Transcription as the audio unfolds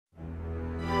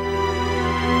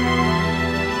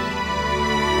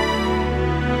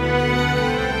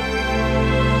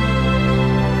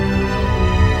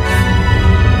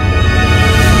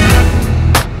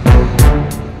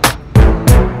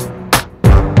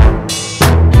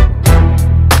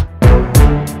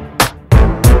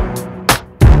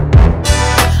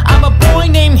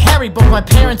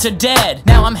parents are dead.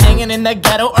 Now I'm hanging in the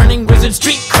ghetto, earning wizard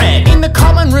street cred. In the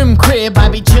common room crib, I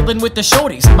be chillin' with the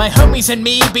shorties. My homies and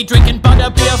me be drinking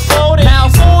butterbeer 40.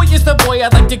 Malfoy is the boy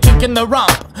I'd like to kick in the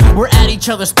rump. We're at each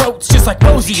other's throats just like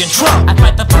Rosie and Trump. I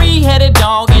fight the three-headed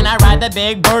dog and I ride the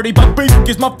big birdie, but Beak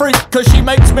is my freak cause she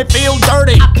makes me feel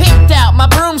dirty. I picked out my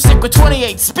broomstick with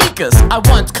 28 speakers. I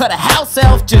once cut a house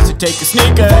elf just to take a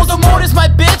sneaker. Voldemort is my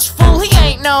bitch, fool, he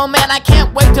ain't no man. I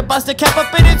can't wait to bust a cap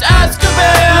up in his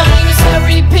Azkaban. My name is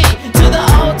Harry P, to the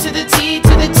O, to the T,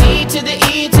 to the T, to the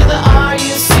E, to the R,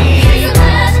 you see. He's a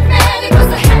magic man, he goes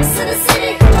the hex to the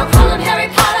city. Don't call him Harry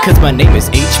Potter, cause my name is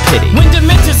H. Piddy. When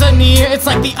dementias are near, it's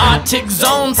like the Arctic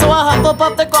zone. So I huff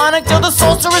up the chronic till the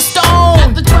sorcerer's stone.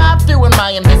 At the drive-thru in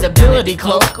my invisibility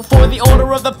cloak. For the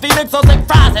order of the Phoenix, I'll take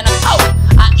fries and a Coke.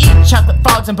 I eat chocolate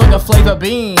frogs and booger flavor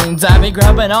beans. I be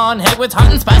grubbing on head with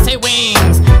hot and spicy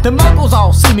wings. The muggles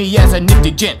all see me as a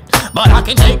nifty gent, but I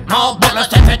can take more bullets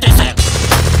than 50 cents.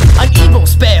 An evil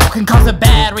spell can cause a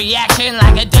bad reaction,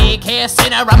 like a daycare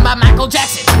center run by Michael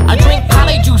Jackson. I drink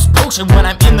polyjuice potion when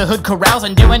I'm in the hood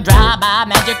carousing, doing drive-by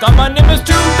magic on my name is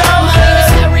 2000. My name is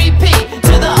Harry P,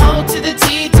 to the O, to the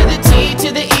T, to the T,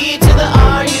 to the E, to the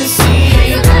R, you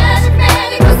see. He's a magic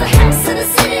man, he goes the hex to the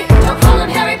city. Don't call him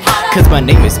Harry Potter, cause my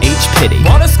name is H. Piddy.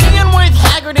 Water skiing with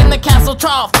Hagrid in the castle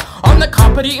trough, on the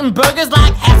carpet eating burgers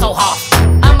like Hasselhoff.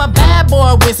 I'm a bad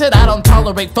boy wizard, I don't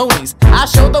tolerate phonies. I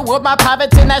show the world my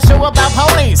privates in that show about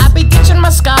ponies. I be ditching my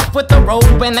scarf with the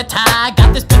robe and the tie.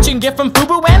 Got this bitchin' gift from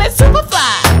Fubu and it's super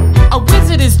fly. A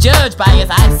wizard is judged by his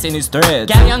ice and his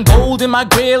threads. Galleon gold in my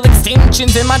grill,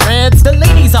 extensions in my dreads. The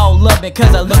ladies all love me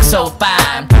cause I look so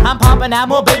fine. I'm popping out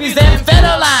more babies than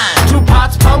Federline. 2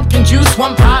 parts pumpkin juice,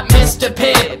 1 part Mr.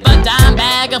 Pibb. A dime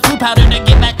bag of food powder to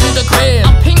get back to the crib.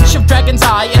 A pinch of dragon's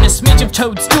eye and a smidge of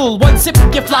toadstool. 1 sip,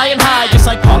 you're flying high just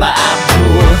like Paula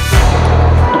Abdul.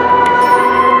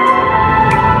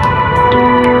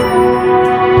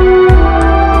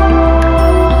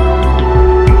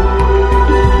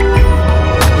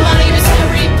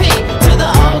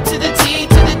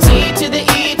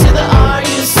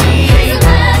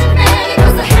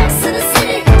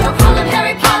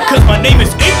 My name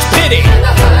is H. Piddy. In the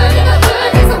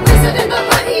hood, he's a wizard in the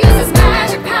hood. He uses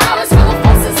magic powers for the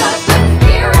forces of good.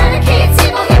 He eradicates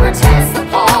evil, he protects the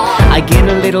poor. I get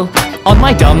a little on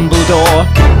my Dumbledore.